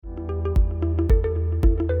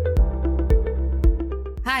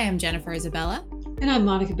Hi, I'm Jennifer Isabella. And I'm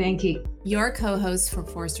Monica Banky. Your co-host for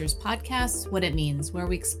Forrester's podcast, What It Means, where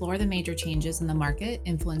we explore the major changes in the market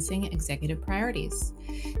influencing executive priorities.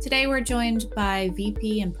 Today, we're joined by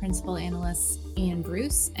VP and Principal Analysts Ian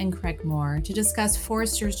Bruce and Craig Moore to discuss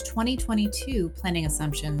Forrester's 2022 planning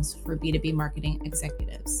assumptions for B2B marketing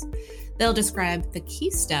executives. They'll describe the key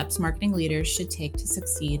steps marketing leaders should take to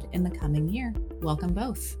succeed in the coming year. Welcome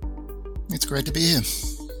both. It's great to be here.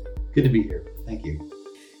 Good to be here. Thank you.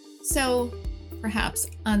 So, perhaps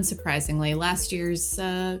unsurprisingly, last year's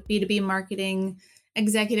B2B marketing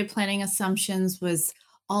executive planning assumptions was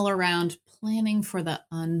all around planning for the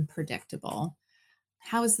unpredictable.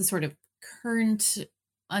 How is the sort of current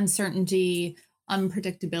uncertainty,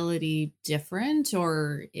 unpredictability different,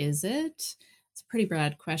 or is it? It's a pretty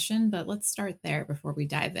broad question, but let's start there before we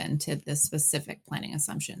dive into the specific planning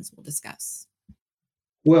assumptions we'll discuss.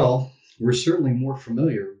 Well, we're certainly more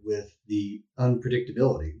familiar with the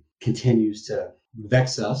unpredictability. Continues to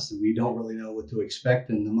vex us, and we don't really know what to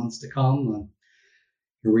expect in the months to come.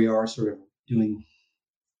 Here we are sort of doing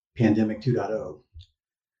pandemic 2.0.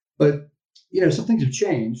 But, some things have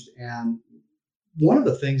changed. And one of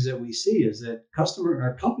the things that we see is that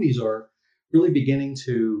our companies are really beginning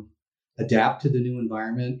to adapt to the new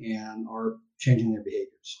environment and are changing their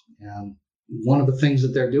behaviors. And one of the things that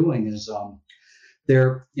they're doing is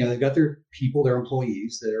they've got their people, their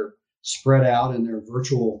employees that are spread out in their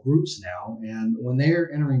virtual groups now. And when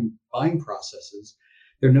they're entering buying processes,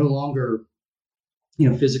 they're no longer,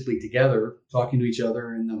 physically together talking to each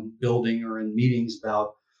other in the building or in meetings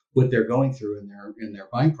about what they're going through in their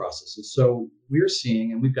buying processes. So we're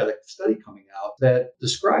seeing, and we've got a study coming out that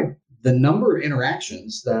describe the number of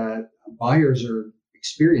interactions that buyers are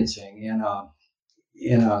experiencing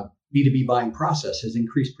in a B2B buying process has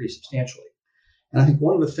increased pretty substantially. And I think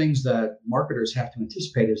one of the things that marketers have to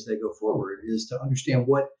anticipate as they go forward is to understand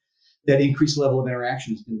what that increased level of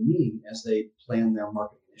interaction is going to mean as they plan their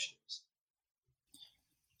marketing initiatives.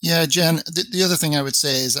 Yeah, Jen, the other thing I would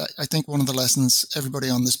say is I think one of the lessons everybody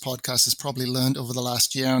on this podcast has probably learned over the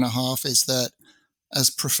last year and a half is that as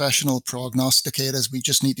professional prognosticators, we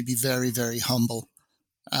just need to be very, very humble.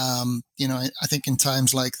 I think in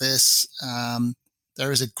times like this,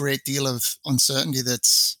 there is a great deal of uncertainty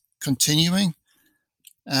that's continuing.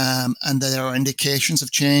 And there are indications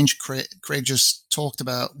of change. Craig just talked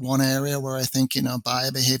about one area where I think,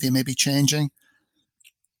 buyer behavior may be changing.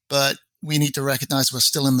 But we need to recognize we're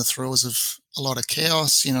still in the throes of a lot of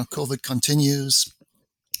chaos. COVID continues.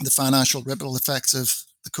 The financial ripple effects of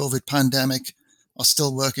the COVID pandemic are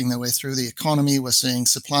still working their way through the economy. We're seeing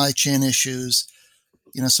supply chain issues.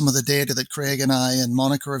 Some of the data that Craig and I and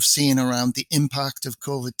Monica have seen around the impact of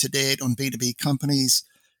COVID to date on B2B companies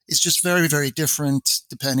is just very, very different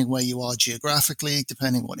depending where you are geographically,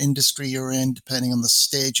 depending what industry you're in, depending on the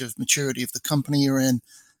stage of maturity of the company you're in.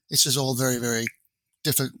 It's just all very, very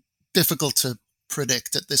difficult to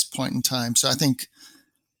predict at this point in time. So I think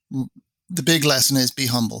the big lesson is be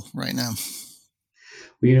humble right now.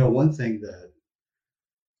 Well, one thing that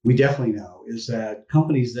we definitely know is that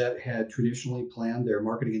companies that had traditionally planned their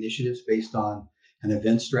marketing initiatives based on an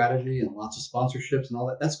event strategy and lots of sponsorships and all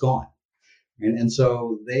that, that's gone. And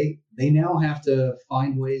so they now have to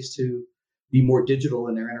find ways to be more digital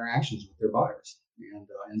in their interactions with their buyers.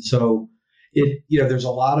 And so there's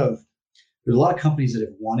a lot of companies that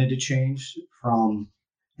have wanted to change from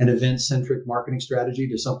an event-centric marketing strategy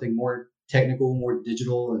to something more technical, more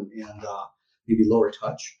digital, and maybe lower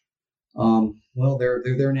touch. Well, they're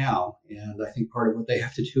there now, and I think part of what they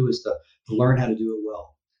have to do is to learn how to do it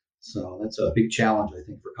well. So that's a big challenge, I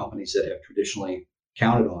think, for companies that have traditionally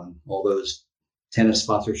counted on all those tennis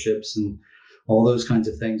sponsorships and all those kinds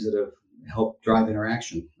of things that have helped drive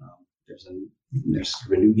interaction. There's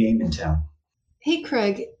a new game in town. Hey,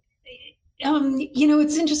 Craig,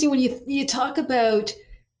 it's interesting when you talk about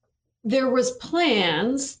there was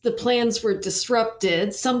plans, the plans were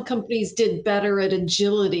disrupted. Some companies did better at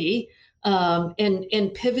agility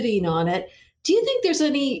and pivoting on it. Do you think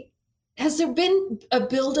has there been a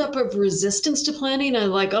buildup of resistance to planning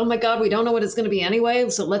and like, oh my God, we don't know what it's going to be anyway,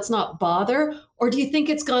 so let's not bother? Or do you think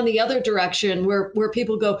it's gone the other direction where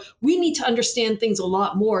people go, we need to understand things a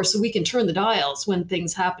lot more so we can turn the dials when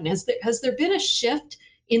things happen? Has there been a shift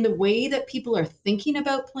in the way that people are thinking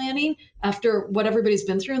about planning after what everybody's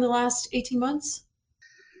been through in the last 18 months?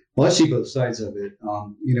 Well, I see both sides of it.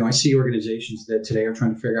 I see organizations that today are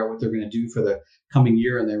trying to figure out what they're going to do for the coming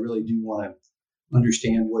year, and they really do want to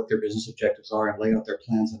understand what their business objectives are and lay out their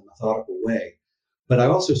plans in a methodical way. But I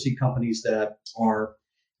also see companies that are,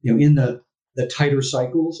 in the tighter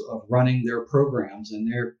cycles of running their programs,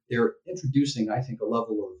 and they're introducing, I think, a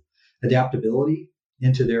level of adaptability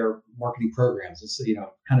into their marketing programs. It's,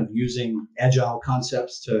 kind of using agile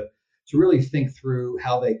concepts to really think through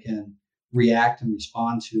how they can react and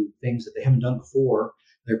respond to things that they haven't done before.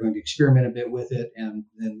 They're going to experiment a bit with it and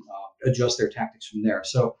then adjust their tactics from there.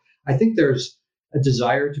 So I think there's a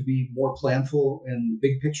desire to be more planful in the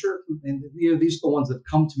big picture. And, these are the ones that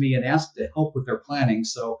come to me and ask to help with their planning.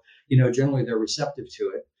 So, generally they're receptive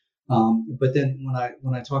to it. But then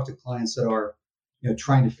when I talk to clients that are,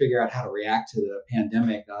 trying to figure out how to react to the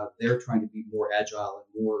pandemic, they're trying to be more agile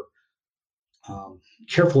and more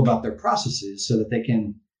careful about their processes so that they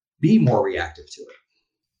can be more reactive to it.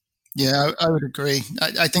 Yeah, I would agree.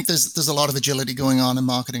 I think there's a lot of agility going on in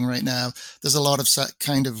marketing right now. There's a lot of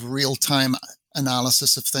kind of real-time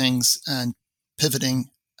analysis of things and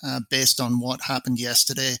pivoting based on what happened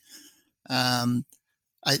yesterday.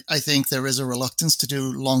 I think there is a reluctance to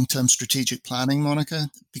do long-term strategic planning, Monica,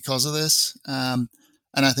 because of this. And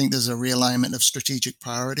I think there's a realignment of strategic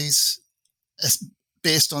priorities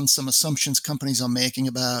based on some assumptions companies are making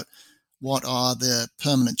about what are the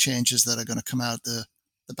permanent changes that are going to come out the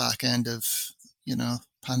back end of,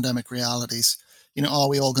 pandemic realities. Are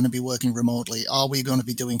we all going to be working remotely? Are we going to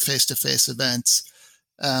be doing face-to-face events?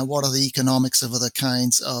 What are the economics of other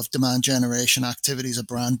kinds of demand generation activities or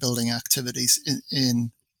brand building activities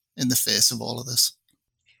in the face of all of this?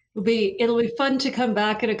 It'll be fun to come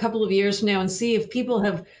back in a couple of years from now and see if people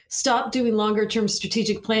have stopped doing longer term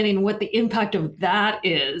strategic planning and what the impact of that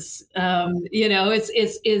is.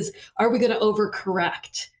 It's are we going to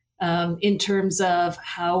overcorrect in terms of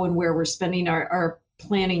how and where we're spending our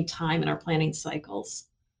planning time and our planning cycles?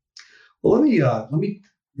 Well, let me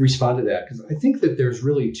respond to that, because I think that there's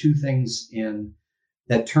really two things in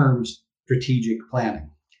that term strategic planning.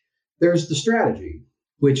 There's the strategy,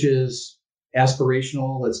 which is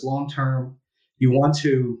aspirational, it's long term. You want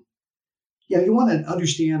to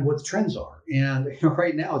understand what the trends are. And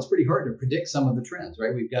right now it's pretty hard to predict some of the trends,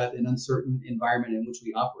 right? We've got an uncertain environment in which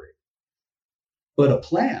we operate. But a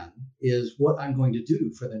plan is what I'm going to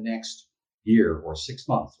do for the next year or 6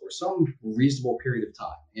 months or some reasonable period of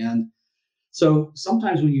time. And so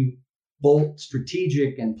sometimes when you bolt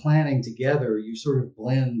strategic and planning together, you sort of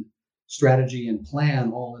blend strategy and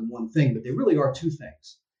plan all in one thing, but they really are two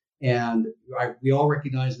things. And we all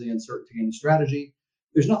recognize the uncertainty in the strategy.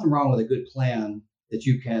 There's nothing wrong with a good plan that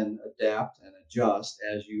you can adapt and adjust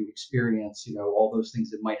as you experience, all those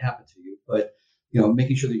things that might happen to you. But,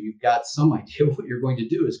 making sure that you've got some idea what you're going to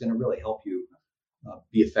do is going to really help you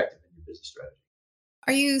be effective in your business strategy.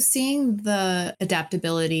 Are you seeing the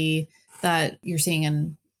adaptability that you're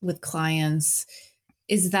seeing with clients?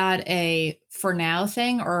 Is that a for now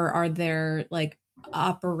thing, or are there like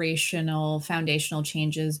operational foundational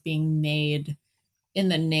changes being made in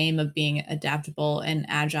the name of being adaptable and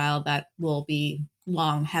agile that will be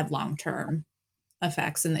have long-term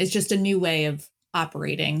effects? And it's just a new way of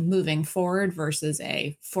operating moving forward versus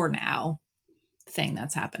a for now thing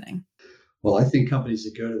that's happening. Well, I think companies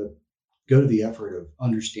that go to the effort of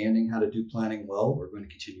understanding how to do planning well are going to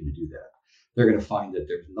continue to do that. They're going to find that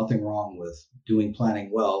there's nothing wrong with doing planning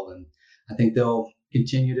well. And I think they'll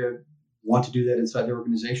continue to want to do that inside their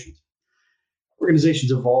organizations.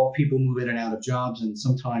 Organizations evolve, people move in and out of jobs, and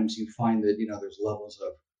sometimes you find that there's levels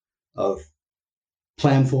of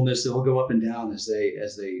planfulness that will go up and down as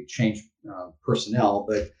they change personnel.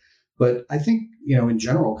 But I think in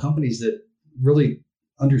general, companies that really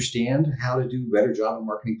understand how to do a better job of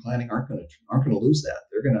marketing planning aren't going to lose that.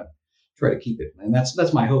 They're going to try to keep it, and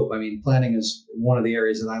that's my hope. I mean, planning is one of the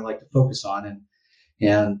areas that I like to focus on,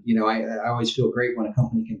 and I always feel great when a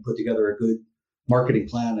company can put together a good marketing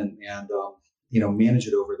plan and manage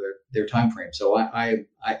it over their time frame. So I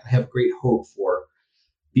have great hope for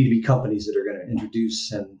B2B companies that are going to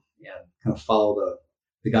introduce and kind of follow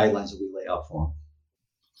the guidelines that we lay out for them.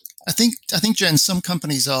 I think, Jen, some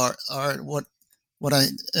companies are what a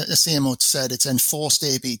CMO said, it's enforced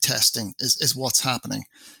A/B testing is what's happening,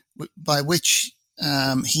 by which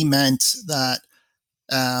he meant that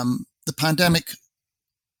the pandemic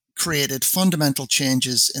created fundamental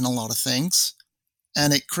changes in a lot of things.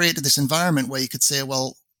 And it created this environment where you could say,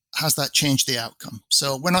 well, has that changed the outcome?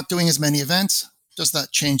 So we're not doing as many events. Does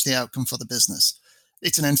that change the outcome for the business?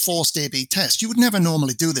 It's an enforced A/B test. You would never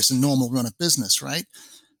normally do this in normal run of business, right?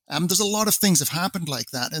 There's a lot of things have happened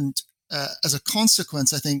like that. And as a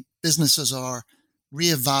consequence, I think businesses are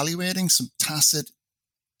reevaluating some tacit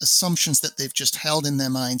assumptions that they've just held in their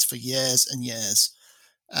minds for years and years.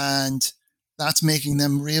 And that's making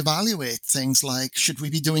them reevaluate things like, should we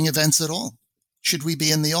be doing events at all? Should we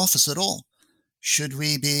be in the office at all? Should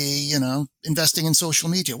we be, investing in social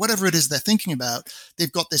media? Whatever it is they're thinking about,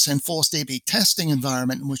 they've got this enforced A/B testing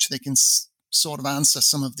environment in which they can sort of answer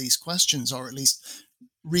some of these questions, or at least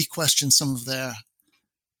re-question some of their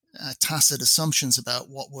tacit assumptions about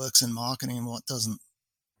what works in marketing and what doesn't.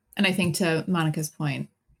 And I think to Monica's point,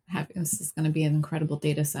 this is going to be an incredible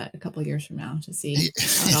data set a couple of years from now to see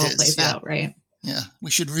how it all plays out, right? Yeah,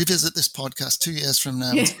 we should revisit this podcast 2 years from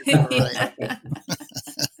now. Right.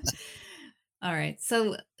 All right.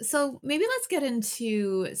 So maybe let's get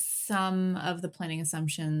into some of the planning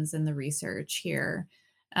assumptions and the research here.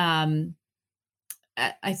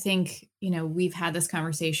 I think, we've had this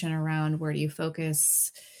conversation around where do you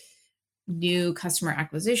focus new customer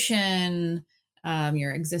acquisition,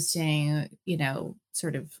 your existing,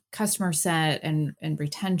 sort of customer set and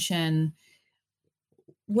retention.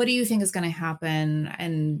 What do you think is going to happen?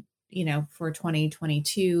 And, for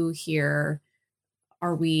 2022 here,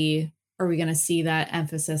 are we going to see that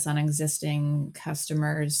emphasis on existing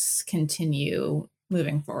customers continue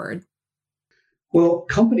moving forward? Well,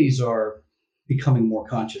 companies are becoming more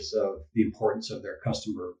conscious of the importance of their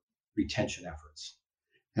customer retention efforts.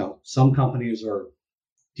 Now, some companies are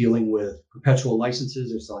dealing with perpetual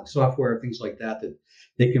licenses or selling software, things like that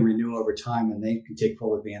they can renew over time, and they can take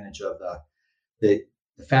full advantage of the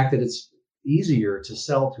fact that it's easier to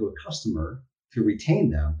sell to a customer to retain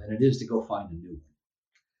them than it is to go find a new one.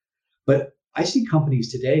 But I see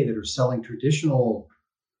companies today that are selling traditional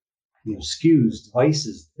SKUs,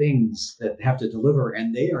 devices, things that have to deliver,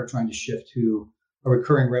 and they are trying to shift to a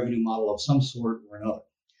recurring revenue model of some sort or another.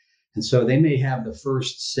 And so they may have the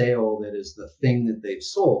first sale that is the thing that they've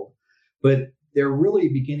sold, but they're really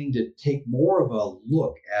beginning to take more of a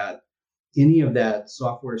look at any of that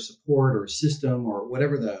software support or system or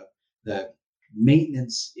whatever the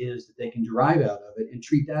maintenance is that they can derive out of it, and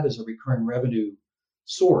treat that as a recurring revenue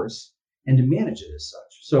source and to manage it as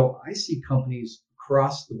such. So I see companies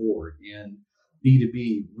across the board in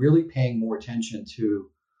B2B really paying more attention to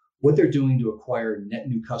what they're doing to acquire net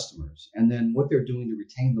new customers, and then what they're doing to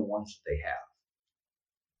retain the ones that they have.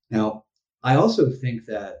 Now, I also think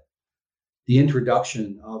that the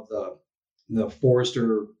introduction of the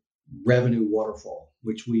Forrester revenue waterfall,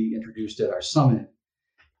 which we introduced at our summit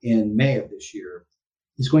in May of this year,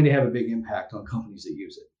 is going to have a big impact on companies that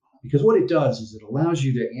use it. Because what it does is it allows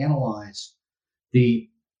you to analyze the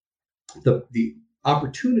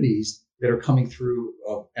opportunities that are coming through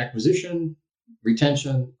of acquisition,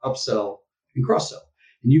 retention, upsell, and cross-sell.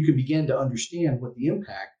 And you can begin to understand what the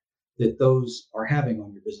impact that those are having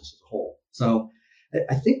on your business as a whole. So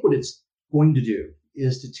I think what it's going to do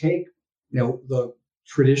is to take, the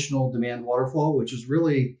traditional demand waterfall, which is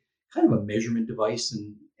really kind of a measurement device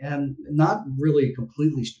and not really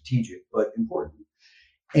completely strategic, but important.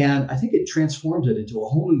 And I think it transforms it into a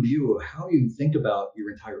whole new view of how you think about your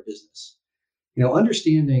entire business.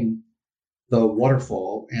 Understanding the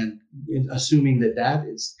waterfall and assuming that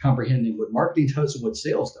is comprehending what marketing does and what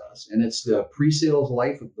sales does, and it's the pre-sales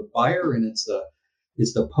life of the buyer, and it's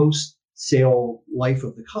the post-sale life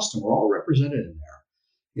of the customer, all represented in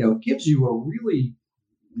there. It gives you a really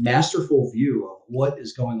masterful view of what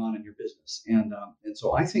is going on in your business, and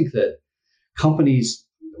so I think that companies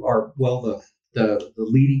are the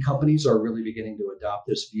leading companies are really beginning to adopt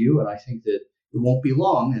this view, and I think that it won't be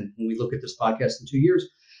long. And when we look at this podcast in 2 years,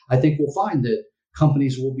 I think we'll find that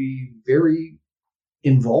companies will be very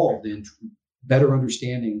involved in better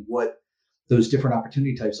understanding what those different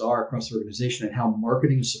opportunity types are across the organization, and how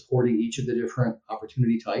marketing is supporting each of the different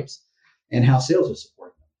opportunity types, and how sales is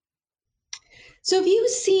supporting them. So have you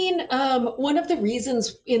seen one of the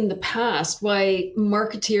reasons in the past why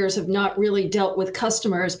marketeers have not really dealt with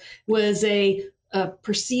customers was a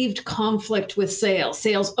perceived conflict with sales?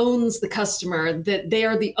 Sales owns the customer, that they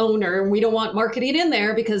are the owner, and we don't want marketing in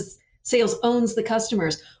there because sales owns the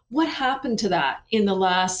customers. What happened to that in the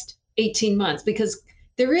last 18 months? Because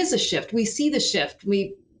there is a shift. We see the shift.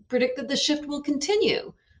 We predict that the shift will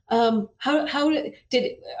continue. Are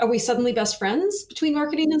we suddenly best friends between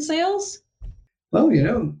marketing and sales? Well,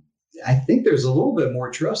 I think there's a little bit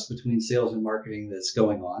more trust between sales and marketing that's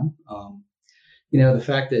going on. The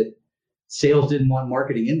fact that sales didn't want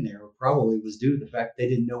marketing in there probably was due to the fact they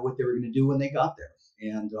didn't know what they were going to do when they got there.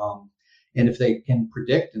 And if they can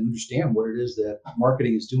predict and understand what it is that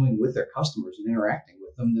marketing is doing with their customers and interacting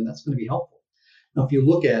with them, then that's going to be helpful. Now, if you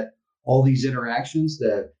look at all these interactions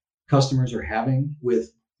that customers are having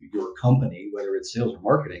with your company, whether it's sales or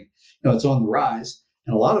marketing, it's on the rise.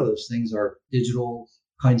 And a lot of those things are digital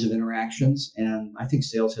kinds of interactions. And I think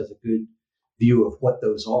sales has a good view of what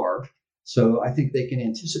those are. So I think they can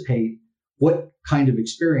anticipate what kind of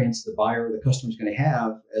experience the buyer or the customer is going to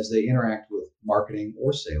have as they interact with marketing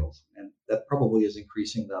or sales. And that probably is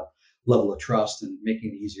increasing the level of trust and making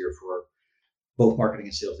it easier for both marketing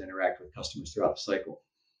and sales interact with customers throughout the cycle.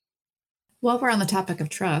 While we're on the topic of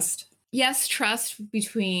trust, yes, trust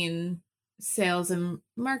between sales and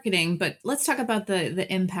marketing, but let's talk about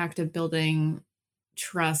the impact of building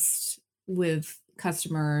trust with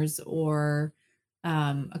customers or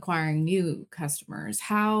acquiring new customers.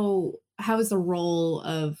 How has the role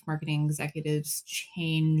of marketing executives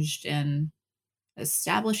changed in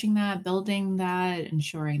establishing that, building that,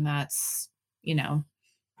 ensuring that's, you know,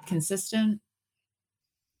 consistent?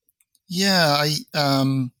 Yeah,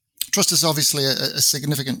 trust is obviously a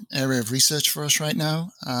significant area of research for us right now.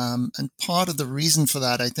 And part of the reason for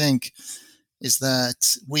that, I think, is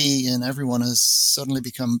that we and everyone has suddenly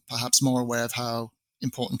become perhaps more aware of how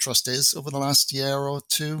important trust is over the last year or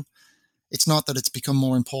two. It's not that it's become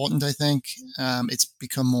more important, I think. It's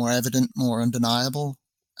become more evident, more undeniable,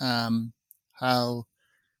 how,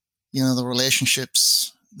 the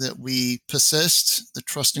relationships that we persist, the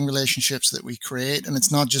trusting relationships that we create. And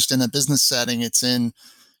it's not just in a business setting, it's in,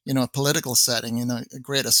 a political setting, in a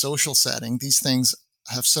greater social setting. These things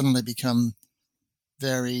have suddenly become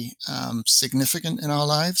very significant in our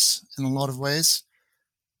lives in a lot of ways.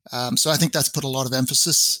 So I think that's put a lot of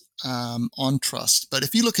emphasis on trust. But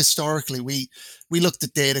if you look historically, we looked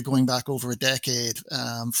at data going back over a decade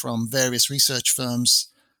from various research firms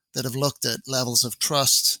that have looked at levels of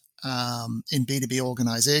trust in B2B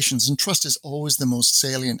organizations. And trust is always the most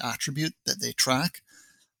salient attribute that they track.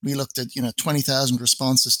 We looked at 20,000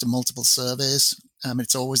 responses to multiple surveys.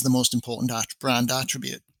 It's always the most important brand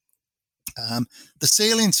attribute. The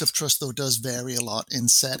salience of trust, though, does vary a lot in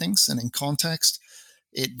settings and in context.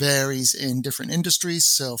 It varies in different industries.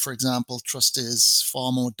 So, for example, trust is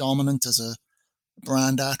far more dominant as a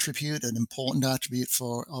brand attribute, an important attribute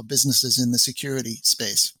for our businesses in the security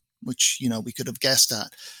space, which, we could have guessed at.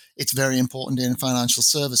 It's very important in financial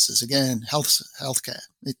services. Again, healthcare.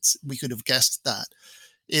 We could have guessed that.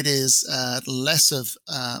 It is less of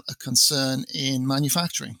a concern in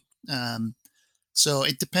manufacturing. So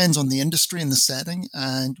it depends on the industry and the setting.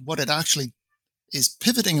 And what it actually is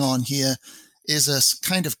pivoting on here is a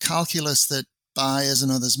kind of calculus that buyers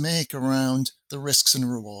and others make around the risks and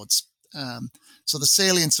rewards. So the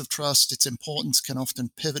salience of trust, its importance can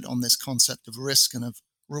often pivot on this concept of risk and of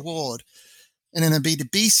reward. And in a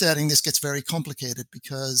B2B setting, this gets very complicated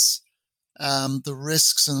because the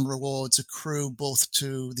risks and rewards accrue both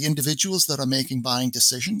to the individuals that are making buying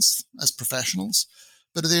decisions as professionals,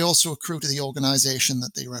 but they also accrue to the organization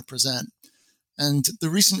that they represent. And the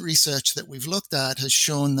recent research that we've looked at has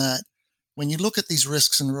shown that when you look at these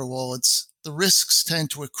risks and rewards, the risks tend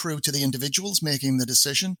to accrue to the individuals making the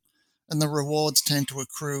decision, and the rewards tend to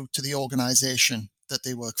accrue to the organization that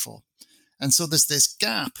they work for. And so there's this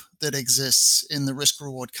gap that exists in the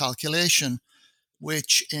risk-reward calculation,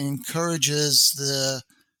 which encourages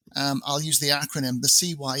I'll use the acronym, the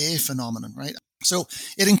CYA phenomenon, right? So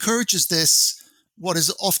it encourages this, what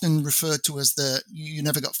is often referred to as the you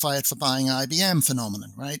never got fired for buying IBM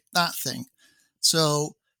phenomenon, right? That thing.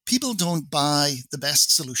 So people don't buy the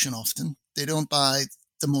best solution often. They don't buy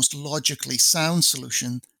the most logically sound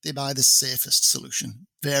solution. They buy the safest solution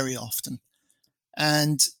very often.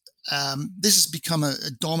 And this has become a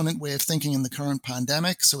dominant way of thinking in the current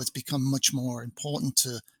pandemic. So it's become much more important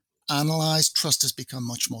to analyze. Trust has become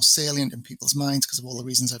much more salient in people's minds because of all the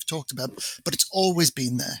reasons I've talked about. But it's always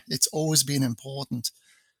been there. It's always been important.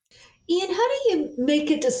 Ian, how do you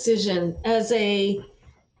make a decision as a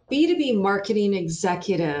B2B marketing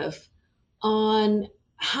executive on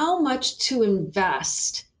how much to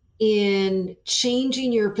invest in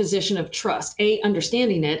changing your position of trust, A,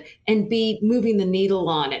 understanding it, and B, moving the needle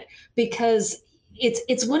on it? Because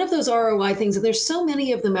it's one of those ROI things, and there's so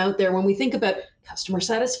many of them out there. When we think about customer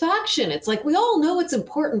satisfaction, it's like we all know it's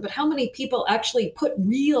important, but how many people actually put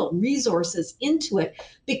real resources into it?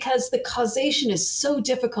 Because the causation is so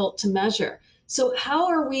difficult to measure. So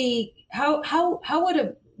how would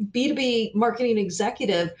a B2B marketing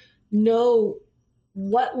executive know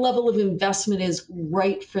what level of investment is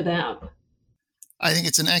right for them? I think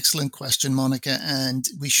it's an excellent question, Monica, and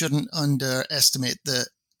we shouldn't underestimate the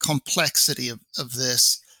complexity of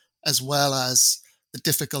this, as well as the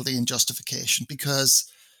difficulty in justification, because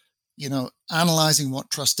analyzing what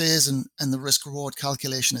trust is and the risk reward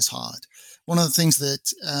calculation is hard. One of the things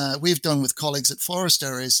that we've done with colleagues at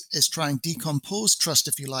Forrester is try and decompose trust,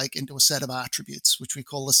 if you like, into a set of attributes, which we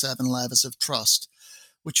call the 7 levels of trust,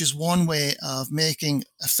 which is one way of making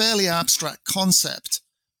a fairly abstract concept,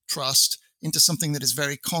 trust, into something that is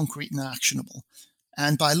very concrete and actionable.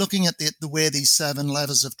 And by looking at the way these 7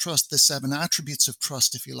 levels of trust, the 7 attributes of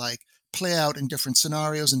trust, if you like, play out in different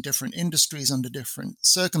scenarios in different industries under different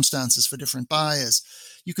circumstances for different buyers,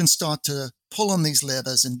 you can start to pull on these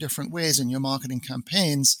levers in different ways in your marketing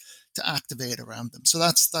campaigns to activate around them. So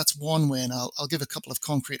that's one way, and I'll give a couple of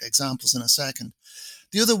concrete examples in a second.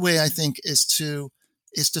 The other way, I think, is to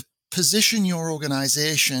position your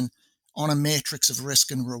organization on a matrix of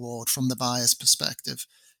risk and reward from the buyer's perspective.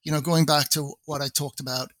 Going back to what I talked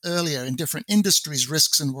about earlier, in different industries,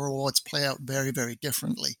 risks and rewards play out very, very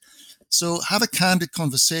differently. So have a candid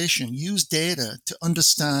conversation, use data to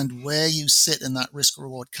understand where you sit in that risk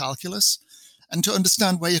reward calculus and to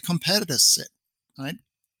understand where your competitors sit, right?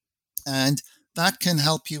 And that can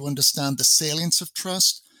help you understand the salience of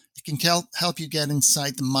trust. It can help you get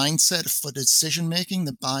inside the mindset for decision making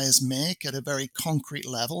that buyers make at a very concrete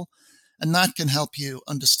level. And that can help you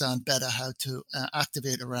understand better how to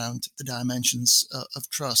activate around the dimensions of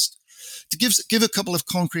trust. To give a couple of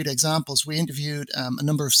concrete examples, we interviewed a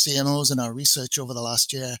number of CMOs in our research over the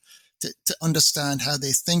last year to understand how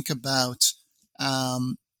they think about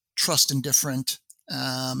trust in different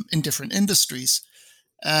industries.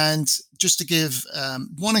 And just to give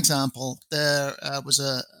one example, there was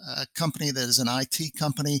a company that is an IT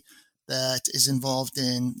company that is involved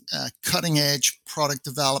in cutting edge product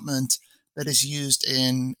development that is used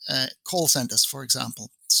in call centers, for example.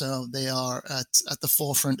 So they are at the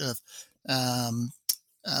forefront of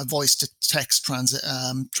voice to text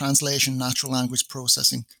translation, natural language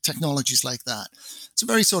processing, technologies like that. It's a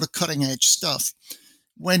very sort of cutting edge stuff.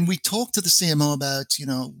 When we talk to the CMO about,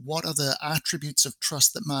 what are the attributes of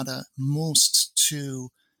trust that matter most to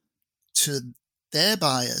their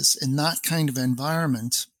buyers in that kind of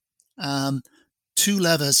environment, two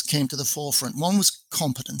levers came to the forefront. One was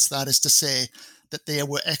competence, that is to say that they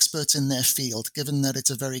were experts in their field, given that it's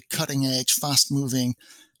a very cutting edge, fast moving,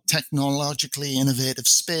 technologically innovative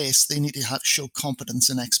space. They need to show competence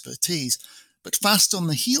and expertise. But fast on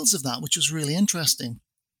the heels of that, which was really interesting,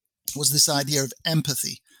 was this idea of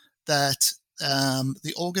empathy, that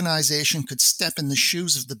the organization could step in the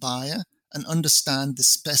shoes of the buyer and understand the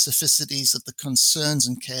specificities of the concerns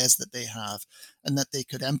and cares that they have, and that they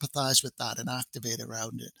could empathize with that and activate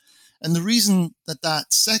around it. And the reason that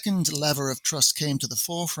second lever of trust came to the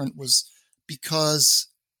forefront was because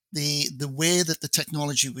the way that the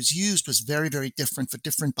technology was used was very, very different for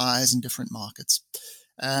different buyers in different markets.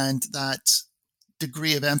 And that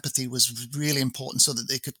degree of empathy was really important so that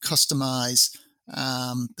they could customize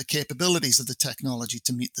the capabilities of the technology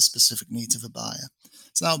to meet the specific needs of a buyer.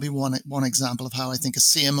 So that would be one example of how I think a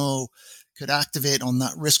CMO could activate on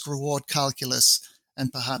that risk reward calculus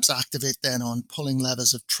and perhaps activate then on pulling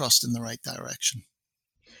levers of trust in the right direction.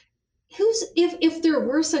 If there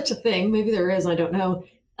were such a thing, maybe there is, I don't know.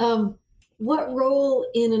 What role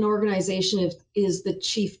in an organization is the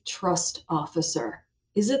chief trust officer?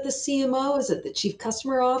 Is it the CMO? Is it the chief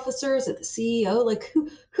customer officer? Is it the CEO? Like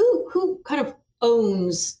who kind of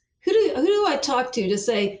owns? Who do I talk to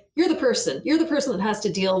say you're the person that has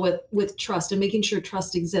to deal with trust and making sure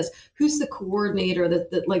trust exists? Who's the coordinator,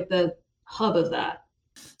 that like the hub of that?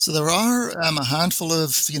 So there are a handful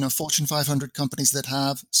of Fortune 500 companies that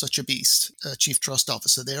have such a beast, a chief trust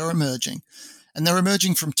officer. They are emerging, and they're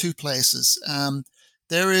emerging from two places.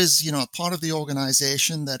 There is a part of the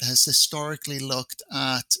organization that has historically looked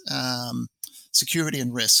at security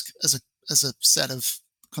and risk as a set of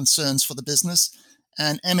concerns for the business,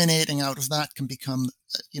 and emanating out of that can become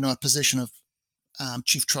a position of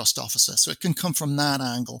chief trust officer. So it can come from that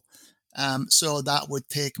angle. So that would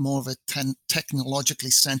take more of a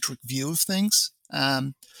technologically centric view of things.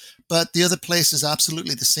 But the other place is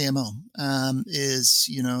absolutely the CMO, is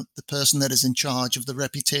the person that is in charge of the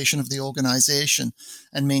reputation of the organization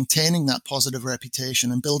and maintaining that positive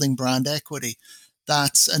reputation and building brand equity.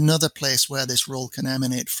 That's another place where this role can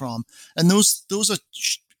emanate from. And those are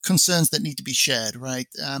concerns that need to be shared, right?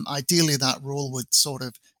 Ideally, that role would sort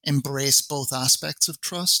of embrace both aspects of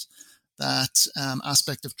trust. That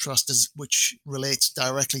aspect of trust which relates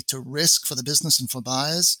directly to risk for the business and for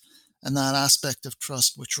buyers, and that aspect of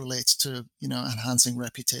trust which relates to enhancing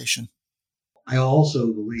reputation. I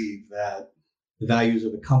also believe that the values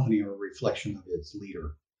of a company are a reflection of its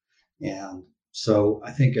leader, and so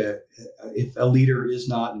I think if a leader is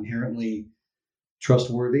not inherently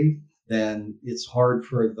trustworthy, then it's hard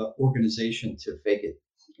for the organization to fake it.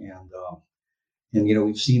 And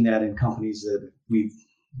we've seen that in companies that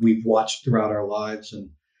we've watched throughout our lives, and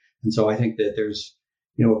so I think that there's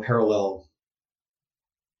a parallel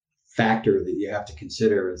factor that you have to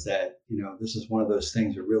consider, is that this is one of those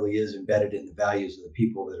things that really is embedded in the values of the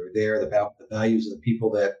people that are there, the values of the people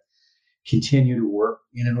that continue to work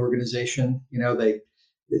in an organization. The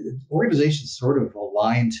organizations sort of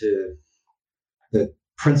align to the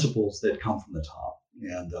principles that come from the top,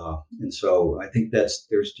 and so I think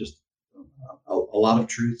there's just lot of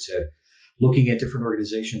truth to looking at different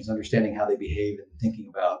organizations, understanding how they behave, and thinking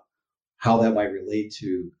about how that might relate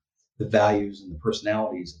to the values and the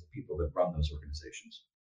personalities of the people that run those organizations.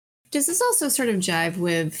 Does this also sort of jive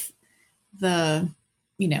with the,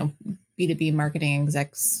 B2B marketing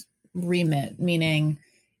execs remit? Meaning,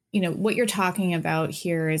 what you're talking about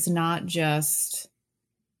here is not just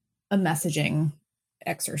a messaging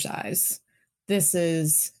exercise. This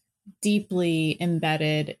is deeply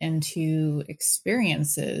embedded into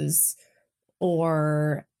experiences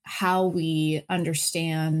or how we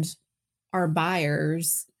understand our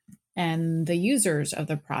buyers and the users of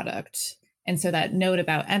the product. And so that note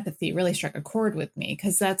about empathy really struck a chord with me,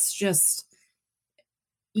 because that's just,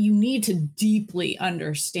 you need to deeply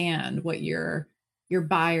understand what your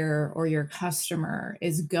buyer or your customer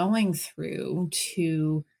is going through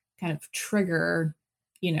to kind of trigger,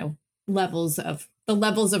 levels of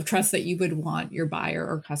trust that you would want your buyer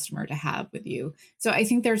or customer to have with you. So I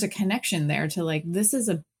think there's a connection there to, like, this is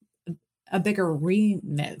a bigger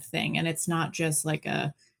remit thing, and it's not just like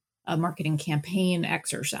a marketing campaign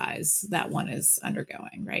exercise that one is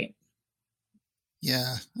undergoing, right?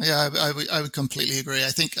 Yeah, I would completely agree.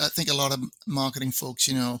 I think a lot of marketing folks,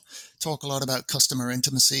 talk a lot about customer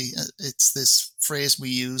intimacy. It's this phrase we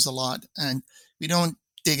use a lot, and we don't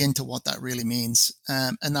dig into what that really means.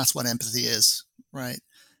 And that's what empathy is, right?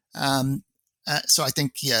 Um, so I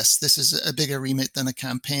think, yes, this is a bigger remit than a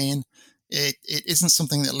campaign. It isn't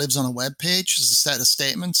something that lives on a web page as a set of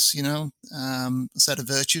statements, a set of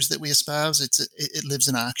virtues that we espouse. It lives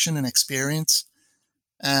in action and experience.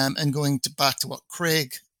 And back to what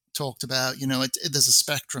Craig talked about, there's a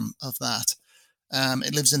spectrum of that.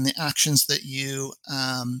 It lives in the actions that you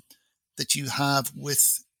have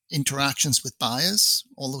with interactions with buyers,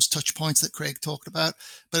 all those touch points that Craig talked about.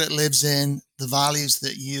 But it lives in the values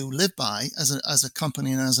that you live by as a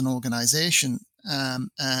company and as an organization,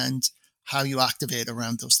 and how you activate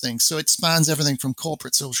around those things. So it spans everything from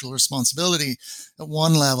corporate social responsibility at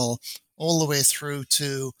one level, all the way through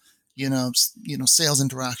to sales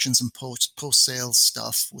interactions and post sales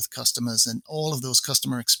stuff with customers and all of those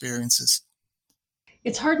customer experiences.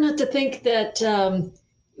 It's hard not to think that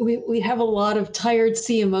we have a lot of tired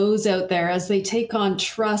CMOs out there as they take on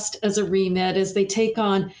trust as a remit, as they take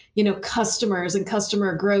on, customers and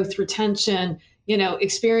customer growth, retention,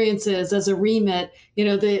 experiences as a remit.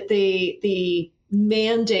 The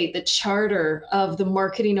mandate, the charter of the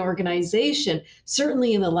marketing organization,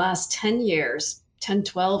 certainly in the last 10 years, 10,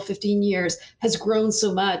 12, 15 years, has grown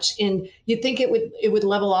so much. And you'd think it would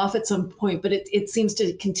level off at some point, but it seems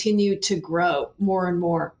to continue to grow more and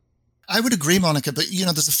more. I would agree, Monica, but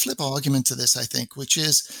there's a flip argument to this, I think, which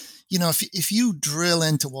is, if you drill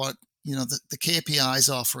into what the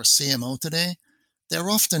KPIs are for a CMO today, they're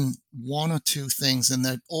often one or two things, and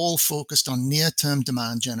they're all focused on near-term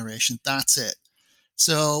demand generation. That's it.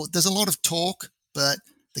 So there's a lot of talk, but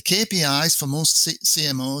the KPIs for most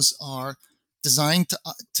CMOs are designed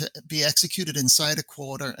to be executed inside a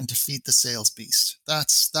quarter and to feed the sales beast.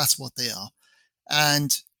 That's what they are.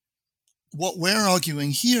 And what we're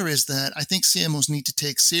arguing here is that I think CMOs need to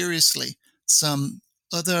take seriously some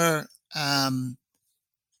other KPIs,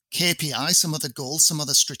 some other goals, some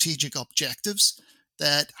other strategic objectives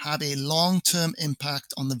that have a long-term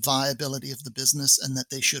impact on the viability of the business and that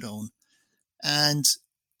they should own. And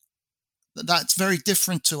that's very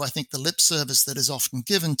different to, I think, the lip service that is often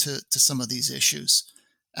given to some of these issues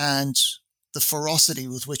and the ferocity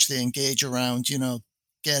with which they engage around,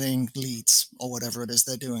 getting leads or whatever it is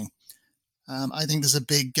they're doing. I think there's a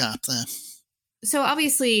big gap there. So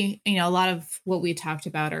obviously, a lot of what we talked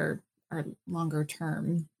about are longer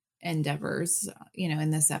term endeavors, in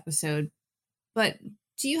this episode. But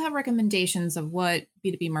do you have recommendations of what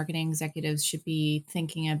B2B marketing executives should be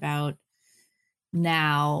thinking about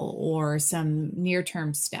now, or some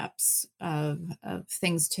near-term steps of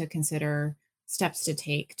things to consider, steps to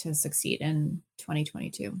take to succeed in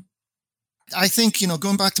 2022? I think,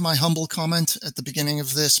 going back to my humble comment at the beginning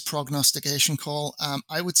of this prognostication call,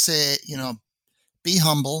 I would say, be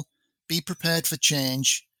humble, be prepared for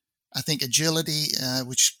change. I think agility,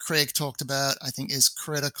 which Craig talked about, I think is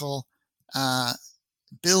critical.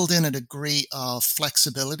 Build in a degree of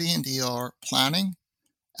flexibility into your planning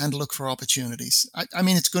and look for opportunities. I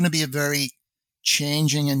mean, it's going to be a very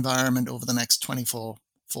changing environment over the next 24,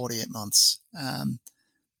 48 months. And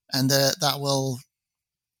that will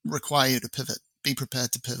require you to pivot. Be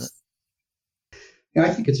prepared to pivot. Yeah, I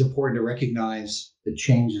think it's important to recognize the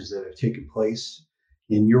changes that have taken place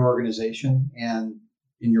in your organization and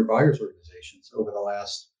in your buyers' organizations over the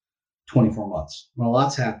last 24 months. When a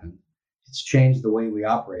lot's happened, it's changed the way we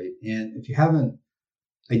operate. And if you haven't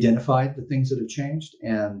identified the things that have changed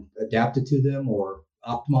and adapted to them or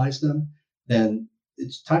optimized them, then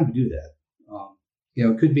it's time to do that.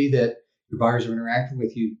 It could be that your buyers are interacting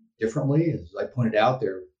with you differently. As I pointed out,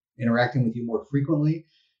 they're interacting with you more frequently.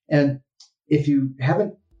 And if you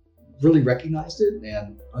haven't really recognized it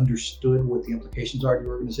and understood what the implications are to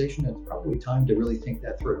your organization, it's probably time to really think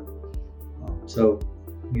that through.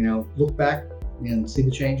 Look back and see the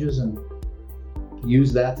changes and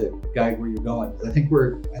use that to guide where you're going. I think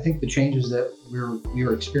the changes that we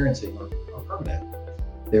are experiencing are permanent.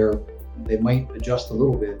 They might adjust a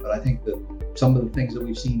little bit, but I think that some of the things that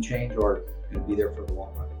we've seen change are going to be there for the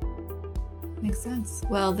long run. Makes sense.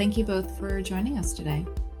 Well, thank you both for joining us today.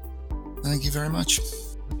 Thank you very much.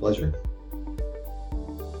 My pleasure.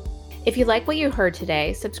 If you like what you heard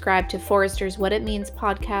today, subscribe to Forrester's What It Means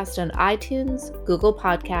podcast on iTunes, Google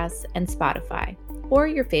Podcasts, and Spotify, or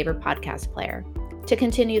your favorite podcast player. To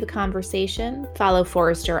continue the conversation, follow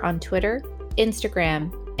Forrester on Twitter,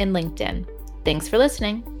 Instagram, and LinkedIn. Thanks for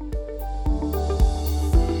listening.